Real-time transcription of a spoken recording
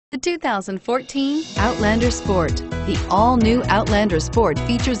The 2014 Outlander Sport. The all-new Outlander Sport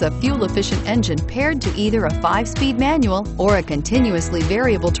features a fuel-efficient engine paired to either a 5-speed manual or a continuously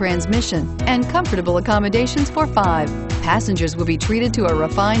variable transmission and comfortable accommodations for 5. Passengers will be treated to a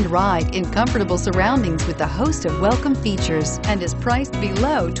refined ride in comfortable surroundings with a host of welcome features and is priced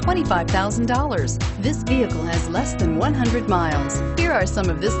below $25,000. This vehicle has less than 100 miles. Here are some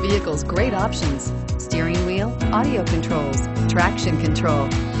of this vehicle's great options: steering wheel audio controls, traction control,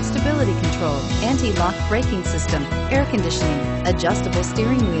 stability control, anti-lock braking system, air conditioning, adjustable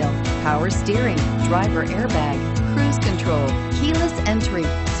steering wheel, power steering, driver airbag, cruise control, keyless entry.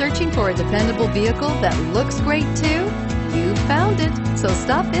 Searching for a dependable vehicle that looks great too? You found it, so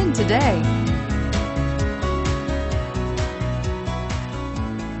stop in today.